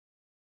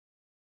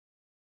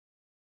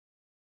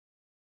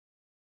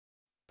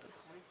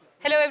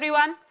Hello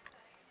everyone.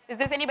 Is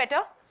this any better?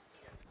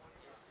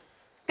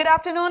 Good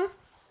afternoon.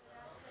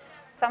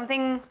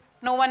 Something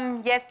no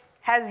one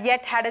has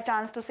yet had a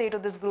chance to say to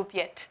this group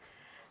yet.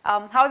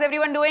 How's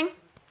everyone doing?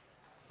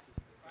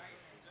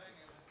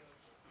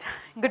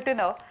 Good to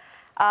know.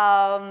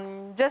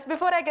 Just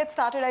before I get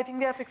started, I think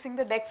they are fixing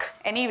the deck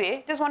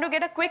anyway. Just want to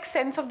get a quick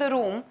sense of the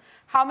room.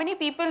 How many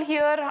people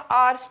here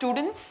are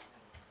students?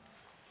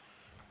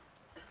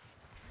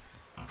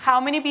 How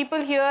many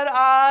people here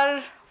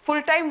are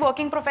full-time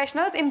working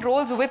professionals in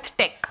roles with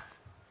tech?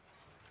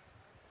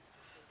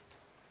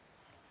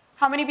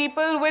 How many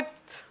people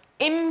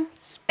in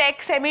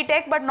tech,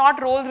 semi-tech, but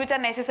not roles which are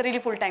necessarily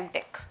full-time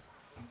tech?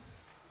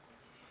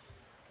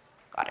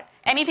 Got it.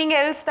 Anything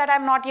else that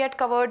I'm not yet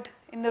covered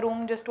in the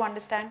room just to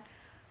understand?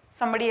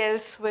 Somebody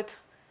else with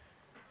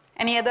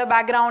any other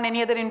background,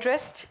 any other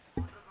interest?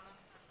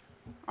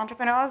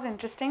 Entrepreneurs,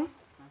 interesting.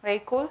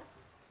 Very cool.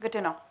 Good to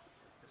know.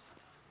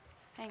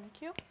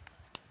 Thank you.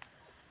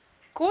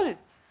 Cool.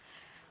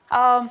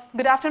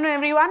 Good afternoon,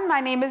 everyone. My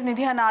name is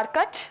Nidhi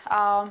Anarkat.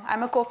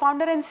 I'm a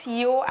co-founder and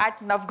CEO at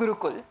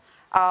Navgurukul.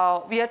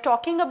 We are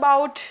talking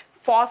about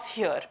FOSS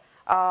here,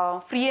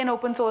 free and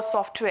open source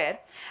software.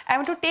 I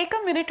want to take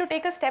a minute to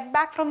take a step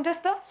back from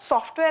just the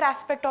software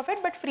aspect of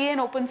it, but free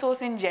and open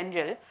source in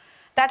general.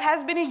 That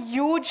has been a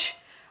huge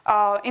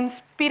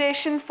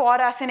inspiration for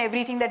us in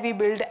everything that we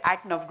build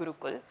at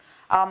Navgurukul.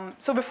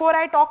 So before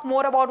I talk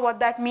more about what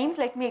that means,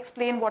 let me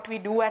explain what we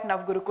do at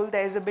Navgurukul.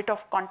 There is a bit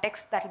of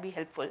context that will be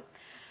helpful.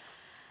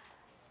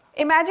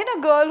 Imagine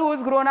a girl who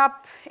has grown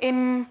up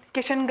in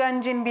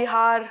Kishanganj in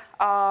Bihar.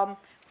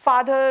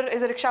 Father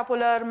is a rickshaw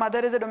puller, mother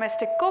is a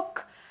domestic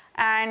cook,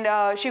 and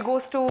she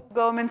goes to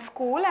government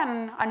school,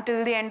 and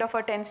until the end of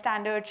her 10th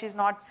standard, she's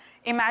not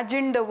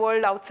imagined the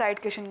world outside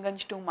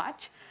Kishanganj too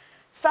much.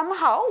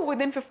 Somehow,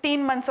 within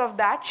 15 months of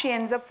that, she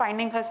ends up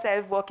finding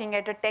herself working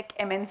at a tech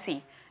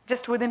MNC,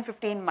 just within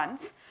 15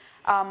 months,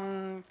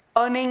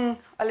 earning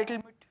a little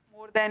bit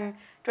more than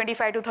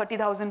 25 to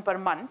 30,000 per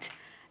month,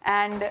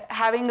 and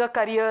having a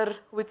career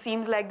which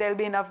seems like there'll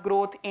be enough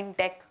growth in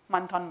tech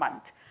month on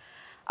month.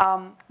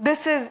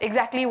 This is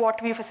exactly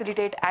what we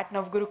facilitate at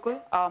Navgurukul.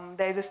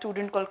 There is a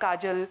student called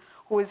Kajal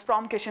who is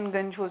from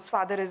Kishanganj, whose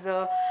father is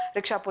a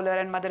rickshaw puller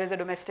and mother is a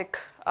domestic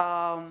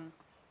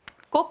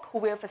cook, who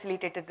we have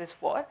facilitated this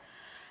for.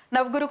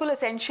 Navgurukul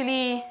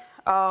essentially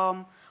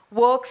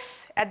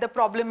works at the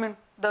problem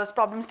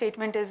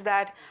statement is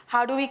that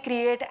how do we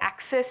create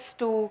access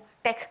to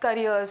tech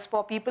careers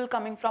for people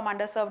coming from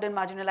underserved and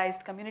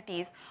marginalized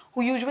communities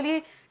who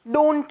usually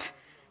don't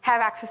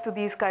have access to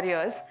these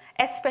careers,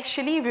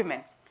 especially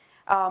women.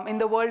 In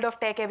the world of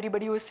tech,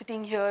 everybody who is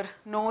sitting here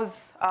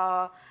knows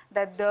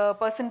that the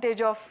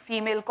percentage of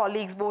female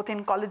colleagues, both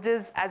in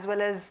colleges as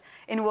well as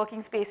in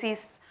working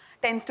spaces,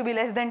 tends to be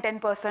less than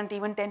 10%,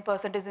 even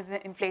 10% is an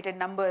inflated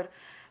number.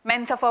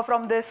 Men suffer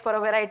from this for a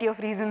variety of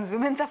reasons.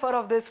 Women suffer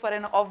of this for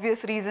an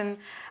obvious reason.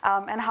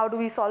 And how do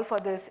we solve for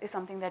this is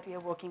something that we are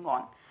working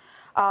on.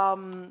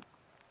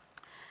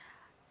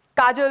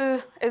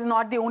 Kajal is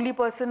not the only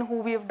person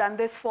who we have done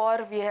this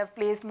for. We have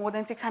placed more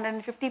than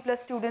 650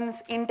 plus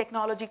students in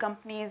technology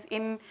companies,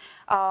 in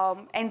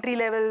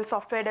entry-level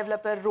software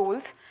developer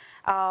roles.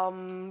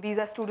 These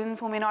are students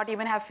who may not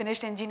even have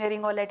finished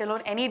engineering or let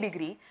alone any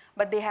degree,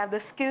 but they have the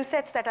skill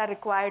sets that are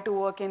required to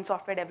work in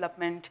software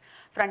development,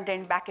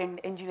 front-end,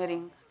 back-end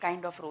engineering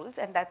kind of roles,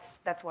 and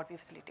that's what we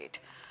facilitate.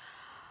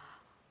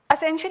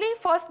 Essentially,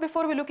 first,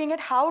 before we're looking at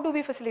how do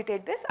we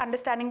facilitate this,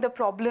 understanding the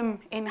problem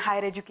in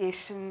higher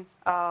education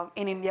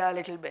in India a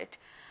little bit.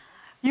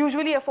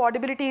 Usually,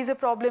 affordability is a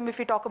problem if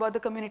we talk about the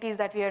communities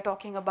that we are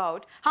talking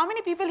about. How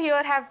many people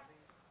here have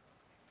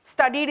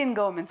studied in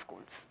government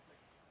schools?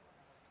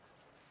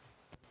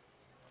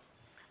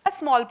 A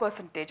small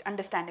percentage,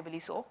 understandably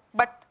so,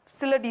 but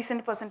still a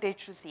decent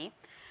percentage to see.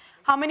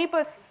 How many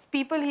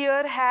people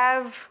here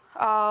have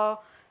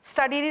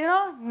studied in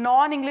a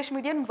non-English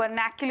medium,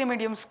 vernacular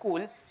medium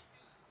school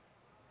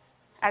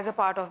as a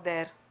part of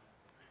their?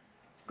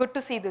 Good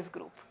to see this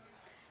group.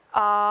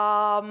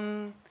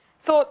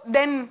 So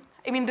then,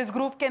 this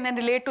group can then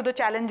relate to the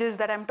challenges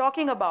that I'm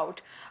talking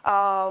about.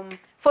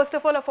 First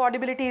of all,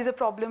 affordability is a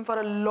problem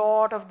for a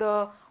lot of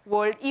the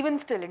world. Even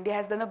still, India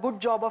has done a good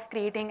job of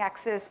creating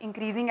access,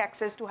 increasing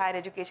access to higher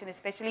education,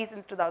 especially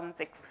since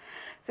 2006.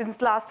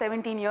 Since last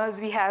 17 years,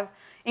 we have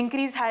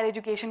increased higher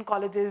education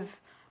colleges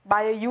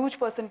by a huge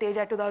percentage.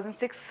 At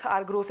 2006,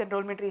 our gross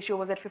enrollment ratio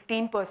was at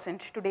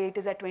 15%. Today, it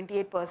is at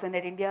 28%.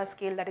 At India's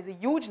scale, that is a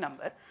huge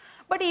number.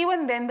 But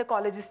even then, the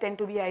colleges tend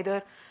to be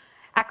either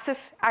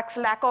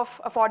lack of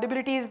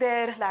affordability is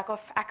there, lack of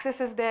access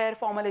is there,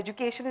 formal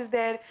education is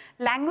there,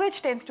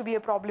 language tends to be a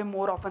problem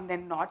more often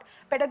than not,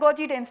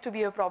 pedagogy tends to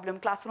be a problem,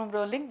 classroom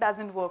learning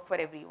doesn't work for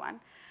everyone.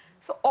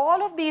 So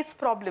all of these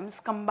problems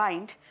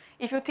combined,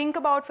 if you think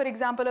about, for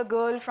example, a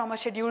girl from a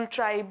scheduled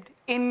tribe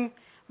in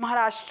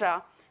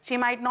Maharashtra, she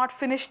might not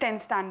finish 10th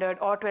standard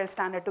or 12th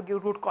standard to go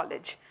to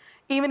college.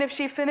 Even if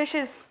she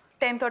finishes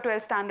 10th or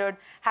 12th standard,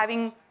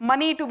 having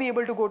money to be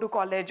able to go to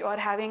college, or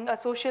having a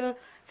social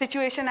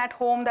situation at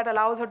home that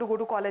allows her to go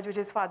to college, which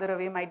is farther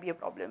away, might be a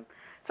problem.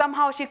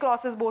 Somehow she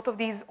crosses both of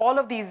these, all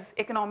of these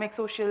economic,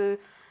 social,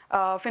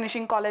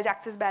 finishing college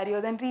access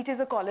barriers and reaches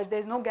a college.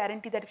 There's no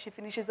guarantee that if she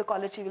finishes the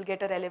college, she will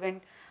get a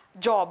relevant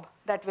job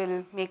that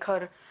will make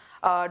her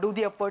do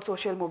the upward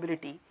social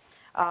mobility.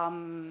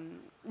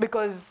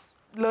 Because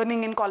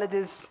learning in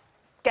colleges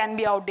can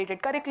be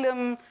outdated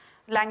curriculum,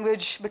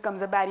 language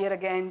becomes a barrier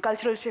again,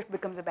 cultural shift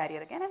becomes a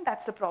barrier again, and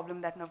that's the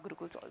problem that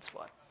Navgurukul solves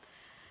for.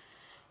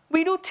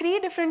 We do 3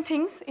 different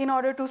things in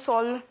order to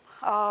solve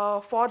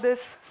for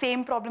this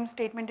same problem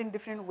statement in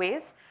different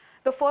ways.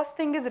 The first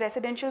thing is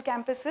residential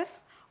campuses,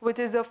 which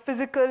is a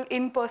physical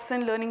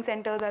in-person learning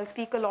centers. I'll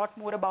speak a lot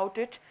more about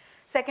it.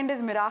 Second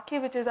is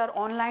Miraki, which is our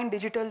online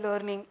digital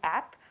learning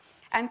app.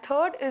 And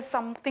third is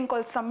something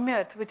called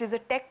Samyarth, which is a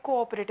tech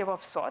cooperative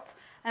of sorts.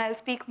 And I'll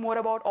speak more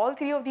about all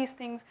 3 of these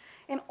things.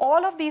 In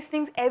all of these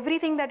things,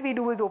 everything that we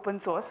do is open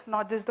source,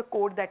 not just the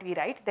code that we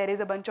write. There is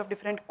a bunch of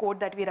different code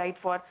that we write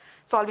for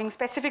solving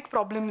specific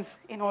problems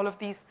in all of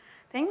these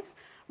things.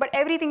 But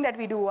everything that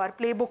we do, our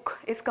playbook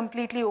is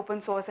completely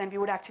open source, and we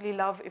would actually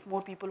love if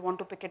more people want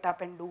to pick it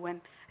up and do and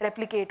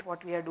replicate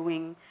what we are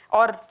doing,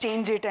 or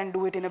change it and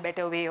do it in a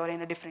better way or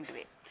in a different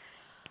way.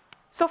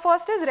 So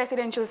first is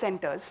residential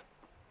centers.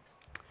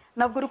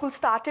 Navgurukul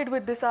started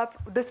with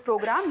this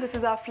program. This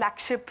is our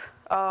flagship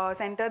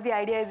center. The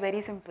idea is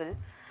very simple.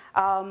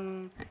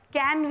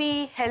 Can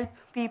we help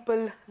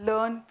people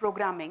learn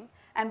programming?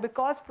 And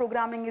because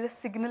programming is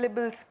a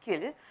signalable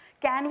skill,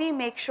 can we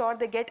make sure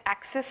they get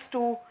access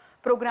to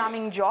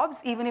programming jobs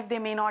even if they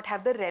may not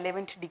have the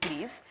relevant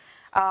degrees?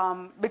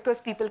 Because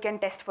people can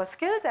test for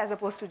skills as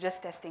opposed to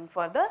just testing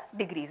for the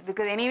degrees.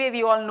 Because anyway,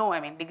 we all know, I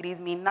mean,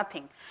 degrees mean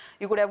nothing.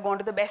 You could have gone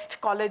to the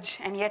best college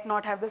and yet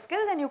not have the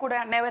skills, and you could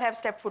never have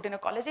stepped foot in a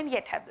college and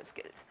yet have the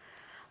skills.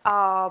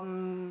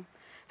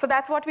 So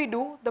that's what we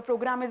do. The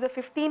program is a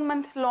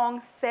 15-month-long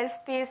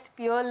self-paced,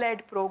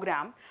 peer-led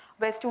program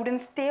where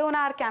students stay on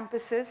our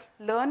campuses,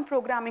 learn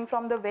programming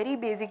from the very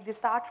basic. They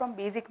start from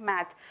basic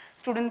math.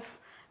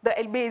 Students, the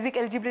basic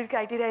eligibility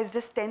criteria is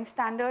just 10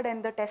 standard,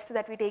 and the test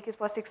that we take is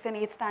for 6th and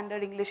 8th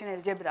standard English and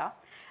algebra.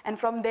 And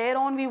from there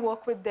on, we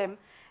work with them.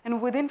 And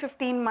within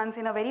 15 months,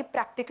 in a very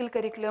practical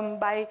curriculum,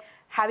 by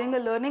having a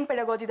learning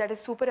pedagogy that is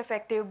super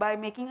effective, by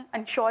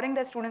ensuring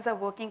that students are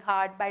working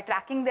hard, by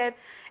tracking their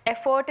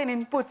effort and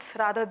inputs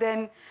rather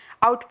than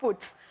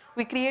outputs,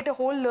 we create a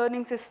whole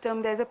learning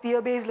system. There's a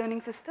peer-based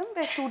learning system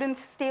where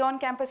students stay on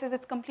campuses.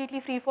 It's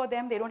completely free for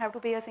them. They don't have to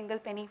pay a single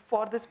penny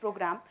for this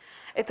program.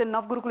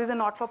 Navgurukul is a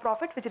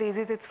not-for-profit which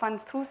raises its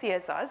funds through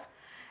CSRs.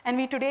 And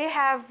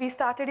we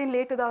started in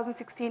late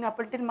 2016. Up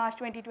until March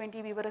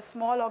 2020, we were a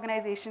small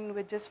organization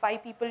with just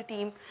 5-people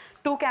team,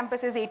 2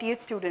 campuses,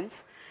 88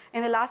 students.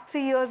 In the last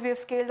 3 years, we have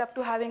scaled up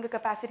to having a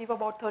capacity of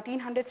about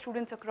 1,300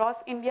 students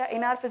across India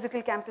in our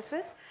physical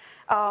campuses.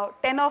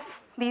 10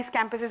 of these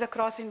campuses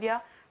across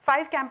India.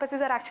 5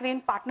 campuses are actually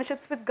in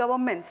partnerships with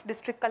governments,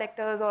 district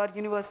collectors or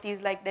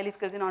universities like Delhi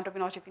Skills and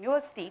Entrepreneurship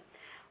University,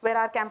 where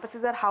our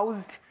campuses are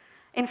housed.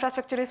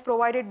 Infrastructure is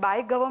provided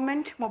by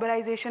government.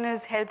 Mobilization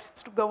is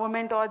helped to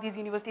government, or these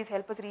universities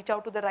help us reach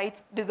out to the right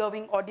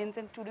deserving audience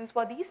and students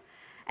for these.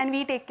 And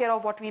we take care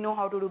of what we know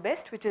how to do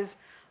best, which is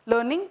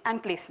learning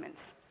and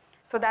placements.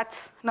 So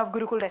that's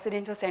Navgurukul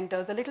Residential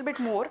Centers. A little bit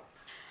more.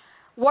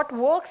 What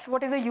works,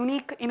 what is a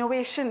unique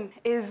innovation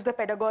is the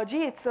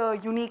pedagogy. It's a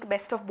unique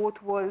best of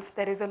both worlds.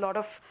 There is a lot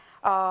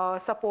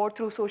of support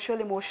through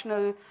social,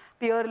 emotional,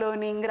 peer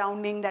learning,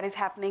 grounding that is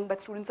happening, but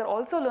students are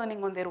also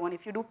learning on their own.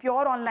 If you do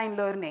pure online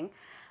learning,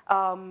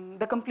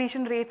 the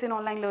completion rates in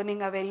online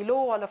learning are very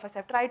low. All of us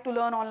have tried to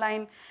learn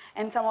online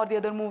and some or the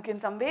other MOOC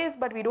in some ways,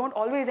 but we don't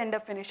always end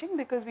up finishing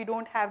because we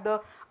don't have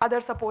the other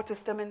support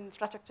system and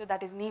infrastructure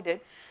that is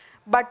needed.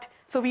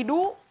 So we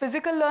do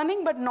physical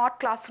learning, but not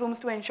classrooms,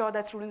 to ensure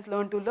that students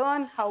learn to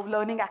learn, how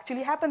learning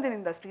actually happens in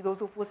industry.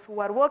 Those of us who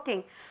are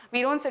working,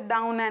 we don't sit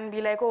down and be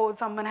like, oh,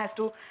 someone has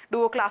to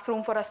do a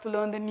classroom for us to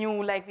learn the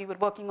new, like we were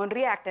working on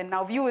React and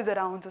now Vue is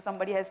around, so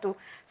somebody has to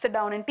sit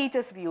down and teach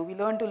us Vue. We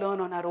learn to learn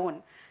on our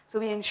own. So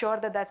we ensure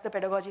that that's the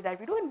pedagogy that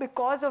we do, and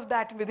because of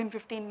that, within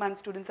 15 months,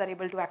 students are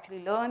able to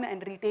actually learn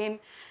and retain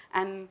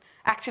and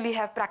actually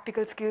have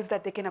practical skills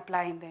that they can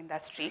apply in the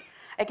industry.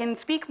 I can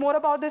speak more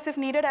about this if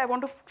needed. I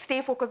want to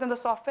stay focused on the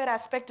software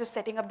aspect, just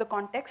setting up the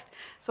context.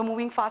 So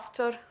moving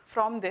faster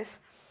from this.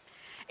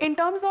 In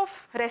terms of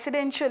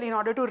residential, in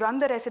order to run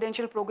the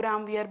residential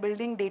program, we are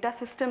building data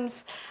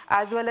systems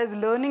as well as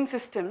learning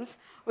systems,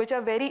 which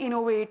are very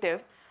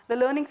innovative. The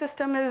learning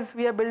system is,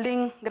 we are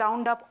building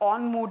ground up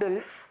on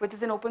Moodle, which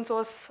is an open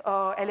source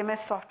LMS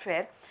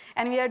software.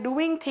 And we are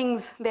doing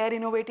things there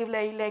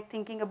innovatively, like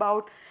thinking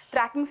about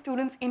tracking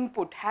students'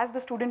 input. Has the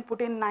student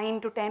put in 9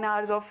 to 10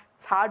 hours of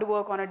hard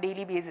work on a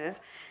daily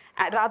basis?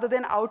 rather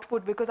than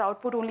output, because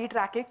output only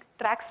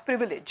tracks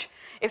privilege.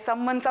 If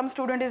some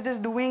student is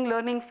just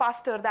learning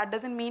faster, that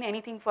doesn't mean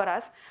anything for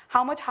us.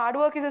 How much hard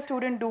work is a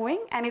student doing,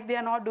 and if they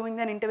are not doing,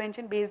 then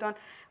intervention based on,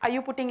 are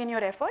you putting in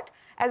your effort?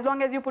 As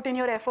long as you put in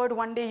your effort,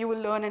 one day you will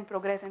learn and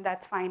progress, and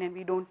that's fine, and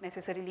we don't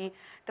necessarily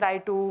try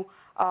to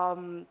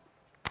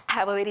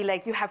have a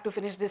very you have to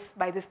finish this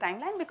by this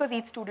timeline, because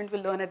each student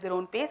will learn at their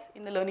own pace.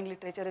 In the learning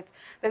literature,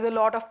 there's a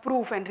lot of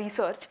proof and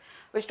research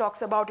which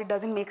talks about it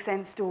doesn't make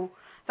sense to.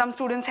 Some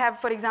students have,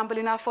 for example,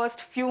 in our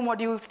first few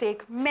modules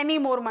take many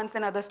more months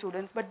than other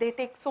students, but they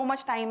take so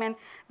much time and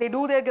they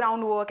do their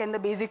groundwork and the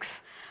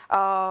basics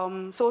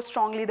so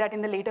strongly that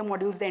in the later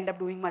modules they end up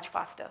doing much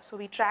faster. So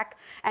we track,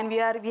 and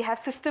we have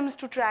systems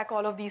to track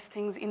all of these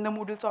things in the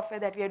Moodle software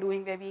that we are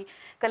doing, where we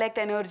collect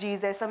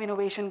energies. There's some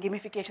innovation,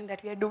 gamification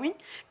that we are doing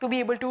to be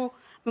able to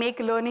make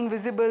learning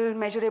visible,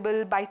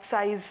 measurable,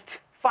 bite-sized,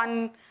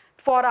 fun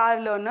for our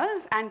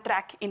learners, and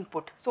track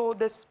input. So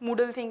this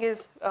Moodle thing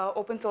is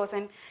open source,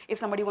 and if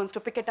somebody wants to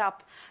pick it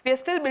up, we are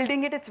still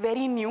building it. It's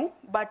very new,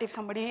 but if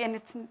somebody,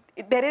 and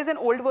there is an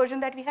old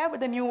version that we have, but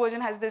the new version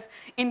has this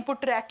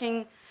input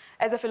tracking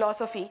as a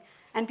philosophy,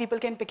 and people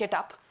can pick it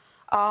up.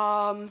 We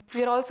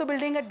are also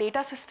building a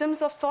data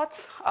systems of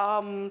sorts.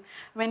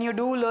 When you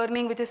do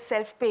learning which is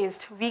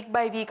self-paced, week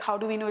by week, how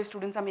do we know if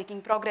students are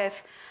making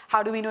progress?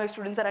 How do we know if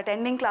students are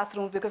attending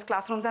classrooms? Because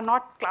classrooms are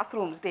not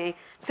classrooms. They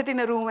sit in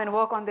a room and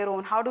work on their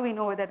own. How do we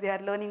know whether they are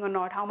learning or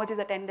not? How much is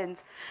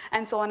attendance?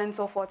 And so on and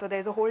so forth. So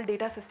there's a whole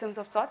data systems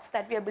of sorts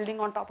that we are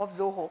building on top of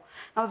Zoho.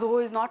 Now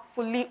Zoho is not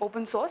fully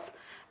open source,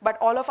 but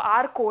all of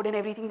our code and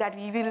everything that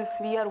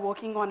we are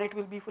working on it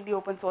will be fully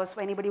open source.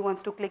 So anybody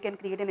wants to click and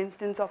create an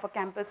instance of a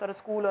campus or a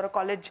school or a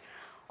college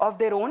of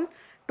their own,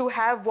 to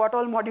have what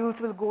all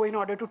modules will go in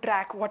order to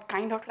track, what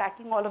kind of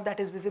tracking, all of that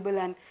is visible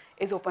and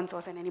is open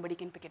source, and anybody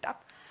can pick it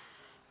up.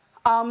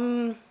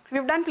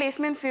 We've done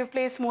placements. We've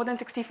placed more than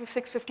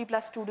 650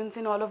 plus students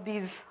in all of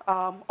these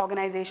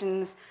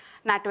organizations: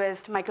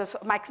 NatWest,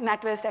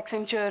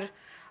 Accenture,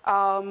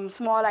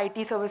 small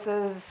IT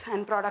services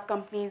and product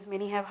companies.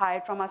 Many have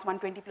hired from us.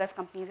 120 plus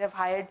companies have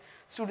hired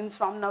students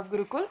from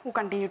Navgurukul who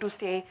continue to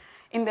stay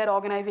in their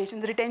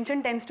organizations.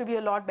 Retention tends to be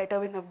a lot better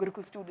with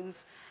Navgurukul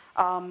students.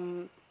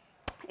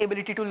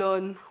 Ability to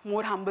learn,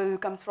 more humble,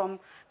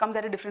 comes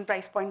at a different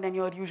price point than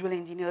your usual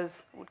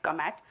engineers would come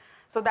at.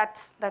 So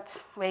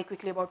that's very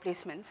quickly about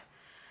placements.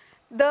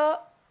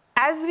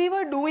 As we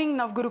were doing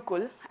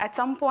Navgurukul, at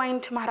some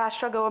point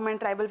Maharashtra government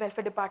tribal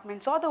welfare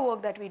department saw the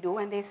work that we do,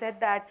 and they said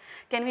that,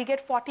 can we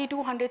get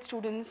 4,200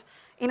 students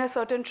in a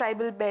certain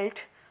tribal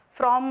belt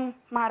from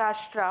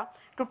Maharashtra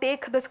to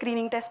take the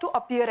screening test to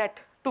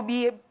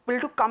be able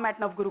to come at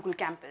Navgurukul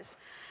campus.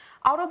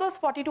 Out of those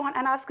 4,200,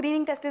 and our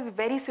screening test is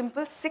very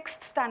simple: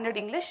 6th standard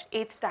English,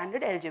 8th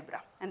standard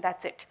algebra, and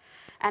that's it.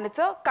 And it's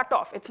a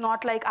cutoff. It's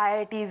not like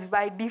IITs.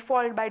 By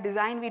default, by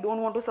design, we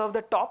don't want to serve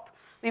the top.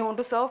 We want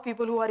to serve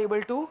people who are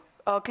able to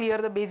clear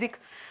the basic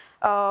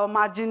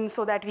margins,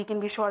 so that we can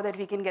be sure that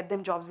we can get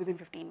them jobs within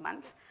 15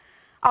 months.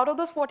 Out of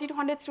those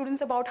 4,200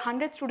 students, about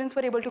 100 students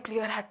were able to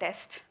clear our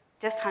test,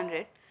 just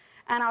 100.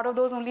 And out of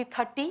those, only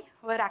 30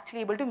 were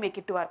actually able to make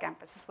it to our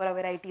campuses for a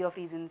variety of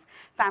reasons.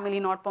 Family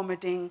not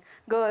permitting,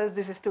 girls,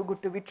 this is too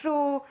good to be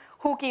true,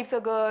 who keeps a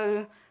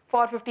girl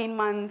for 15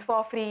 months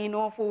for free,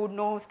 no food,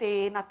 no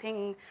stay,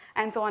 nothing,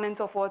 and so on and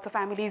so forth. So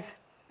families,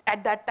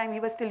 at that time, we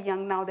were still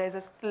young. Now there's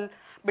a still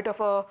bit of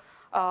a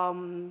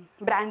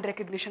brand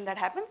recognition that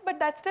happens, but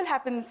that still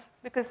happens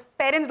because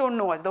parents don't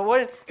know us. The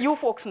world, you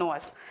folks know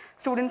us.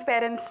 Students'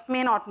 parents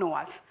may not know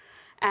us.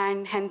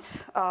 And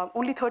hence,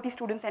 only 30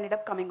 students ended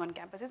up coming on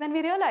campuses. And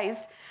we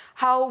realized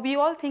how we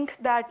all think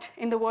that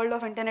in the world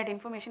of internet,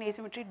 information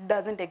asymmetry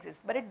doesn't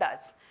exist, but it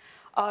does.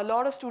 A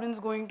lot of students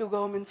going to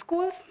government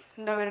schools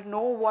never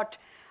know what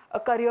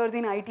careers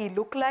in IT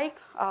look like,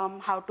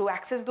 how to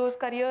access those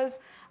careers,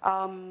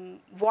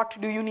 what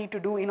do you need to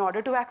do in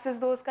order to access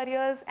those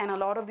careers, and a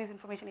lot of these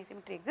information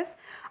asymmetry exists,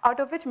 out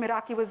of which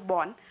Meraki was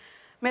born.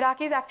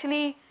 Meraki is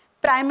actually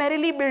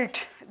primarily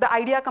built, the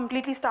idea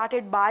completely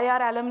started by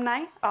our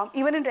alumni.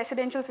 Even in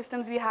residential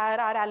systems, we hire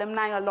our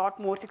alumni a lot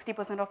more.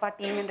 60% of our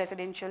team in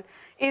residential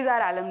is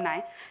our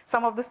alumni.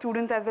 Some of the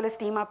students as well as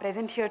team are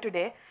present here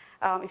today.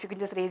 If you can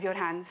just raise your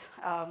hands.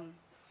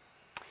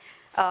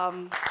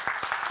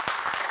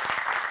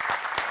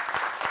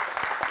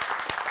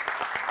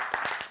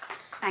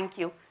 Thank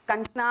you.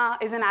 Kanchana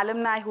is an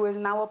alumni who is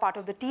now a part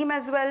of the team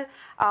as well.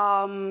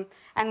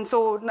 And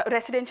so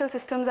residential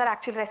systems are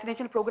actually,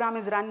 residential program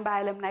is run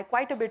by alumni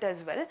quite a bit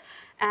as well.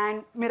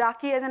 And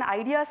Meraki as an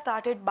idea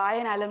started by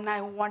an alumni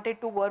who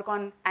wanted to work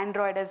on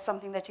Android as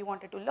something that she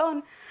wanted to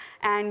learn.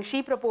 And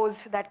she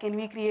proposed that, can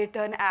we create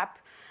an app,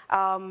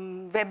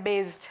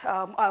 web-based,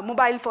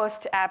 mobile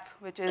first app,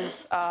 which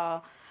is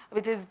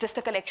just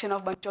a collection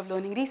of bunch of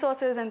learning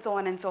resources and so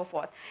on and so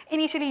forth.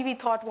 Initially, we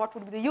thought what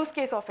would be the use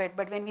case of it,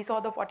 but when we saw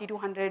the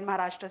 4,200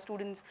 Maharashtra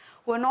students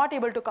who were not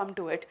able to come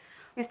to it,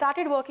 we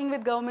started working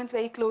with governments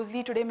very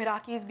closely. Today,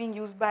 Meraki has been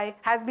used by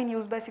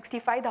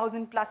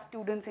 65,000 plus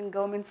students in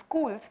government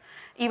schools.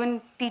 Even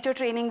teacher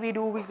training we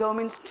do with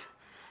government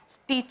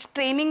teachers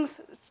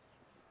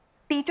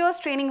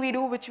training we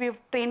do, which we've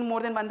trained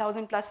more than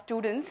 1,000 plus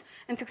students,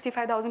 and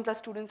 65,000 plus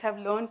students have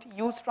learned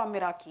use from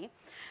Meraki.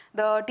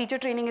 The teacher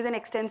training is an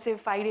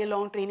extensive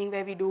 5-day-long training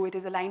where we do. It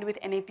is aligned with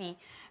NAP,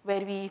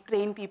 where we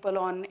train people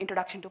on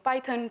introduction to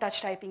Python,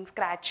 touch typing,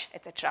 Scratch,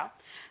 etc.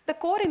 The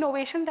core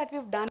innovation that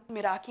we've done in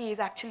Meraki is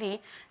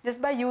actually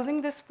just by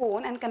using this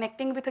phone and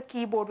connecting with a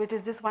keyboard, which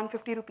is just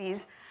 150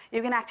 rupees,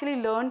 you can actually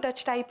learn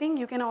touch typing.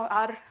 You can,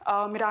 our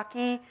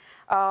Meraki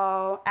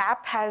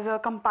app has a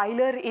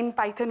compiler in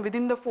Python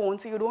within the phone,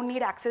 so you don't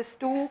need access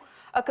to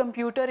a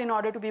computer in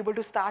order to be able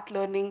to start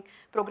learning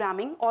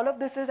programming. All of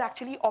this is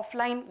actually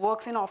offline,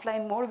 works in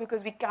offline mode,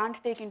 because we can't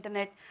take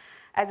internet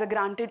as a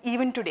granted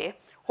even today.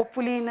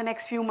 Hopefully in the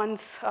next few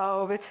months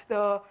with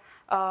the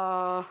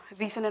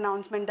recent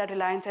announcement that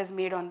Reliance has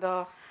made on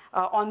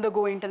the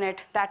go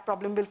internet, that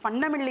problem will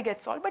fundamentally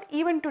get solved. But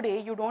even today,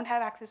 you don't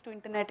have access to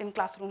internet in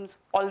classrooms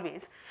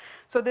always.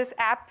 So this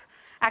app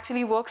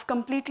actually works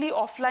completely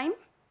offline.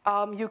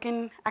 You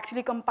can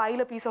actually compile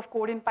a piece of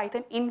code in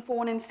Python in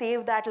phone and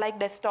save that like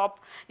desktop.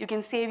 You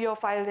can save your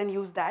files and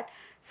use that.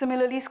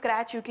 Similarly,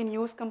 Scratch you can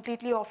use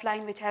completely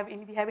offline, which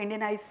we have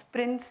Indianized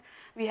sprints.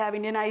 We have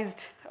Indianized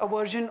a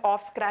version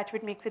of Scratch,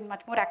 which makes it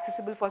much more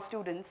accessible for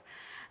students.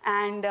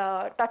 And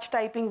touch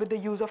typing with the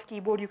use of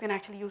keyboard, you can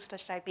actually use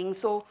touch typing.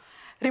 So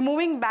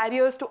removing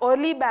barriers to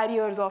early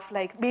barriers of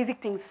like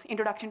basic things,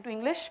 introduction to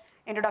English,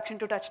 introduction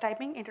to touch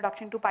typing,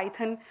 introduction to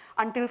Python,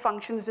 until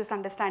functions, just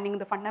understanding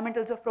the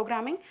fundamentals of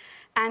programming,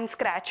 and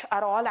Scratch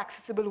are all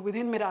accessible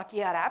within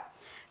Meraki, our app,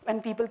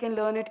 and people can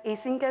learn it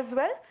async as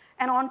well.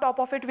 And on top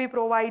of it, we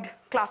provide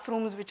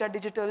classrooms, which are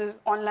digital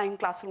online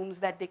classrooms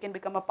that they can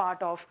become a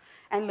part of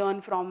and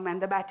learn from,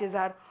 and the batches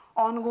are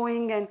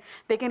ongoing, and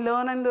they can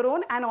learn on their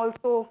own and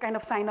also kind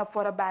of sign up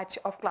for a batch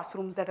of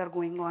classrooms that are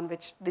going on,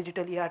 which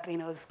digitally our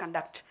trainers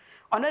conduct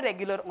on a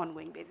regular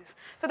ongoing basis.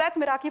 So that's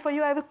Meraki for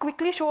you. I will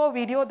quickly show a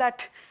video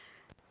that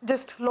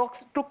just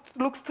looks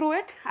through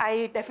it.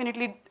 I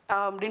definitely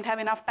didn't have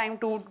enough time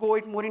to go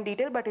it more in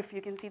detail, but if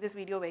you can see this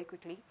video very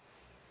quickly.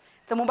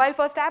 It's a mobile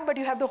first app, but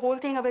you have the whole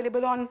thing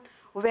available on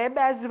web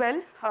as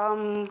well,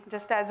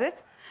 just as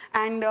is.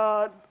 And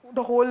the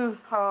whole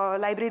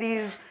library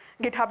is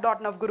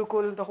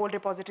github.navgurukul, the whole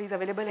repository is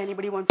available.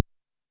 Anybody wants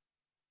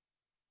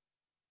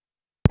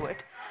to do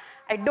it.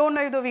 I don't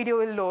know if the video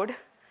will load.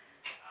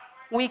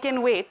 We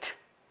can wait.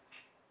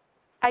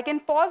 I can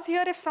pause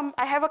here if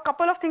I have a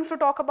couple of things to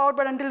talk about,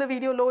 but until the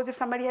video loads, if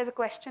somebody has a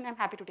question, I'm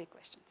happy to take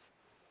questions.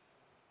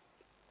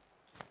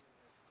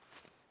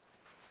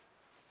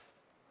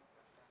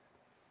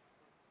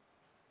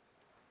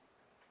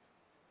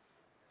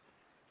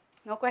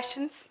 No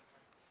questions?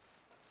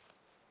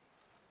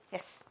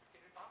 Yes.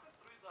 Can you talk us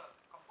through the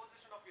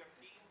composition of your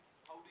team?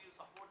 How do you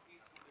support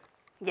these students?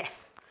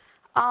 Yes.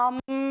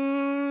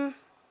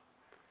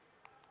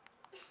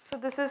 So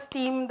this is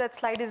team, that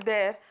slide is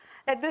there.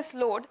 Let this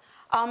load.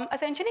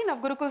 Essentially,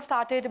 Navgurukul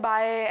started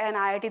by an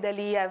IIT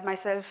Delhi. I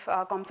myself,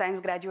 com science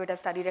graduate, I've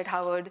studied at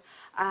Harvard.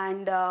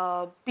 And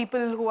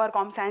people who are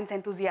com science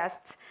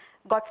enthusiasts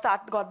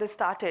got this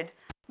started.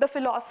 The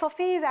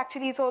philosophy is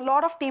actually, so a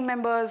lot of team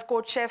members,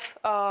 Code Chef,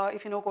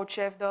 if you know Code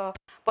Chef, the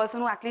person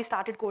who actually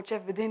started Code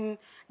Chef within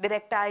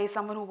DirectEye is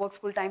someone who works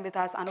full-time with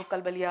us, Anup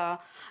Kalbalia,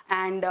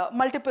 and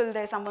multiple,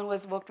 there's someone who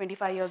has worked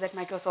 25 years at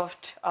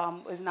Microsoft,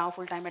 is now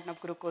full-time at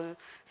Navgurukul.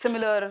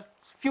 Similar,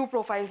 few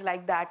profiles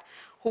like that,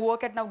 who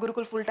work at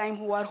Navgurukul full-time,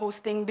 who are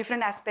hosting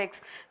different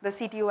aspects, the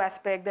CTO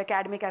aspect, the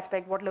academic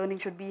aspect, what learning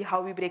should be, how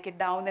we break it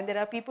down. Then there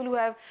are people who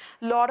have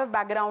a lot of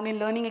background in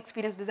learning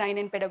experience design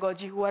and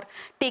pedagogy, who are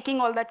taking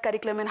all that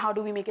curriculum and how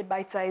do we make it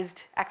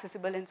bite-sized,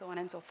 accessible, and so on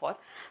and so forth.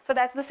 So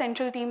that's the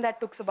central team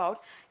that talks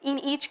about. In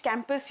each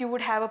campus, you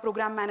would have a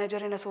program manager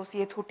and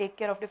associates who take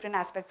care of different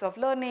aspects of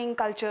learning,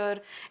 culture,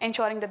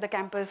 ensuring that the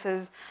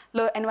campus's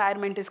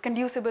environment is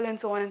conducive, and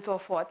so on and so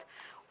forth.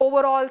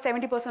 Overall,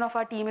 70% of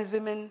our team is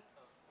women.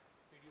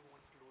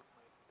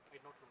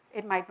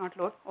 It might not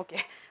load.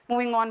 Okay.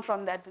 Moving on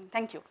from that, then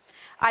thank you.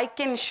 I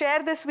can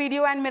share this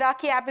video, and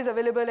Meraki app is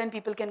available, and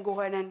people can go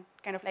ahead and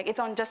kind of like, it's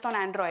just on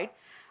Android.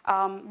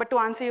 But to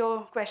answer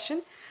your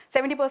question,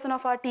 70%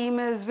 of our team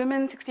is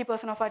women,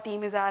 60% of our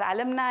team is our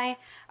alumni,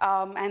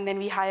 and then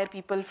we hire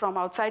people from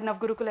outside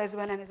Navgurukul as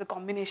well, and as a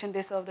combination,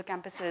 they serve the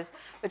campuses,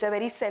 which are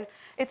very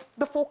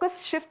the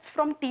focus shifts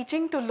from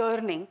teaching to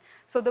learning.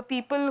 So the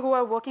people who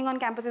are working on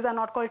campuses are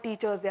not called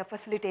teachers, they are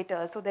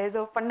facilitators. So there's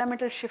a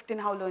fundamental shift in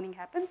how learning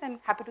happens, and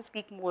happy to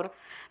speak more.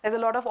 There's a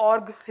lot of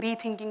org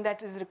rethinking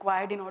that is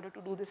required in order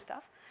to do this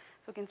stuff.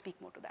 So can speak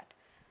more to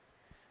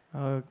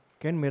that.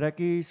 Can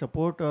Meraki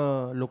support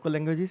local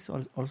languages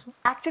also?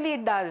 Actually,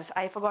 it does.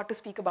 I forgot to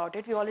speak about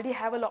it. We already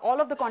have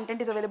all of the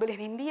content is available in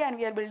Hindi, and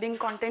we are building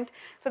content.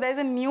 So there's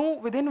a new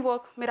within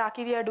work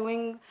Meraki we are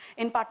doing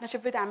in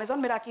partnership with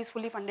Amazon. Meraki is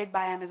fully funded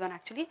by Amazon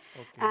actually.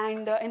 Okay.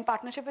 And in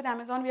partnership with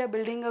Amazon, we are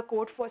building a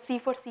code for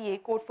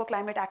C4CA, code for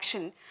climate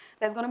action.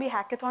 There's going to be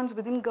hackathons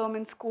within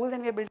government schools,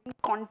 and we are building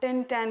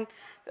content and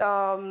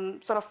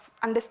sort of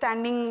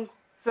understanding,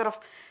 sort of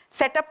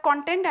set up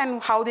content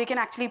and how they can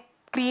actually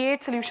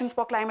create solutions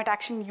for climate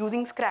action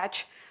using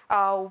Scratch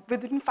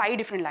within 5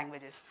 different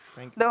languages.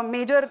 Thank you. The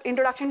major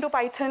introduction to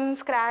Python,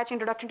 Scratch,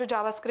 introduction to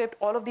JavaScript,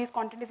 all of these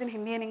content is in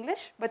Hindi and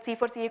English, but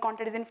C4CA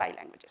content is in 5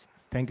 languages.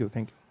 Thank you.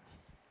 Thank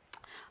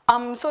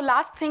you. So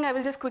last thing I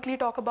will just quickly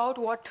talk about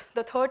what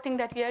the third thing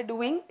that we are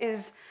doing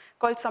is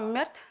called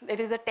Samyarth. It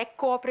is a tech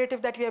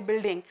cooperative that we are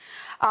building.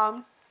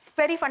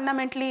 Very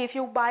fundamentally, if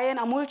you buy an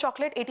Amul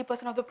chocolate,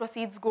 80% of the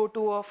proceeds go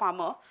to a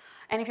farmer.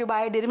 And if you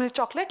buy a Dairy Milk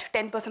chocolate,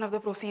 10% of the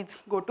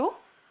proceeds go to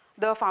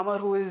the farmer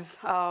who is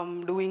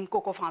doing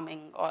cocoa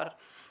farming or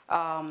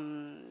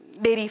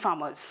dairy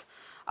farmers.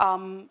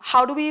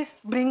 How do we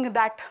bring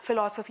that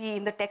philosophy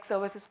in the tech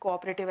services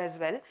cooperative as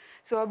well?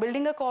 So we're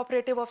building a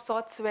cooperative of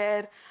sorts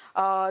where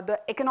the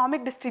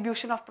economic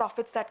distribution of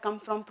profits that come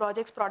from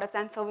projects, products,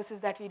 and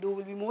services that we do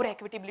will be more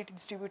equitably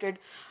distributed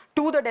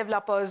to the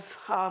developers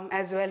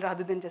as well,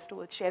 rather than just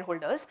towards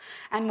shareholders.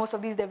 And most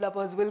of these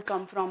developers will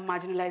come from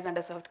marginalized,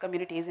 underserved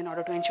communities in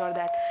order to ensure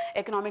that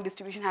economic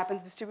distribution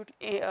happens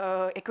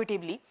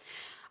equitably.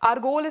 Our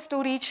goal is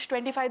to reach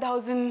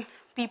 25,000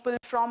 people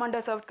from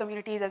underserved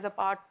communities as a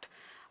part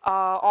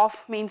of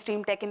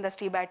mainstream tech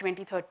industry by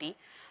 2030.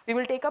 We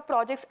will take up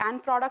projects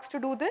and products to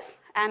do this,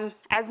 and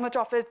as much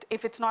of it,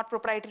 if it's not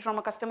proprietary from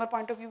a customer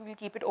point of view, we'll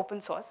keep it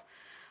open source.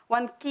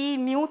 One key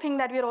new thing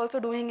that we're also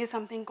doing is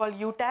something called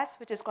UTAS,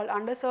 which is called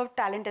Underserved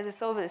Talent as a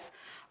Service,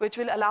 which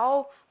will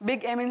allow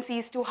big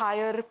MNCs to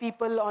hire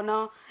people on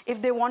a,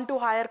 if they want to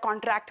hire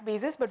contract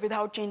basis, but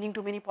without changing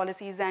too many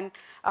policies and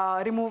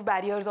remove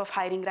barriers of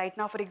hiring. Right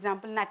now, for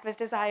example, NatWest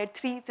has hired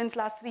since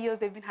last 3 years,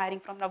 they've been hiring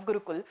from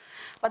Navgurukul.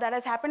 But that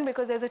has happened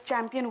because there's a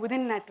champion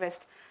within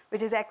NatWest,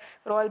 which is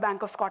ex-Royal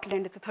Bank of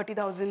Scotland. It's a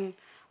 30,000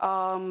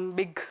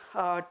 big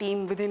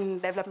team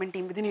development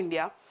team within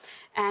India.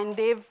 And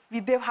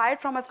they've hired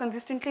from us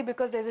consistently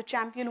because there's a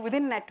champion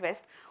within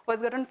NatWest who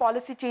has gotten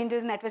policy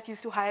changes. NatWest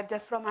used to hire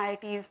just from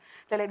IITs.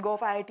 They let go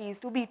of IITs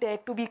to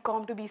BTech, to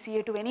BCom, to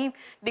BCA, to any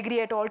degree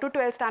at all, to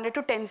 12 standard,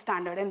 to 10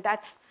 standard. And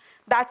that's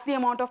the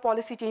amount of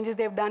policy changes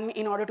they've done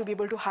in order to be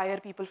able to hire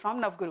people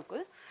from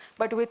Navgurukul.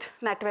 But with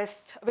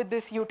NatWest, with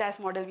this UTAS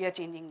model, we are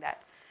changing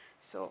that.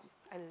 So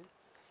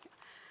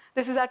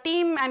this is our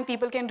team, and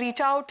people can reach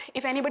out.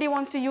 If anybody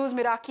wants to use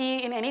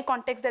Meraki in any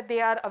context that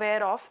they are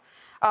aware of,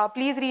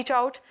 please reach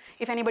out.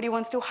 If anybody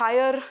wants to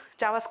hire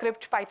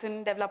JavaScript,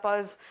 Python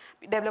developers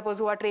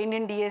who are trained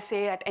in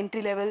DSA at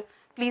entry level,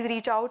 please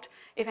reach out.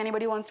 If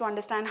anybody wants to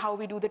understand how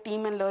we do the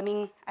team and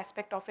learning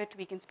aspect of it,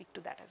 we can speak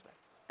to that as well.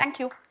 Thank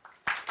you.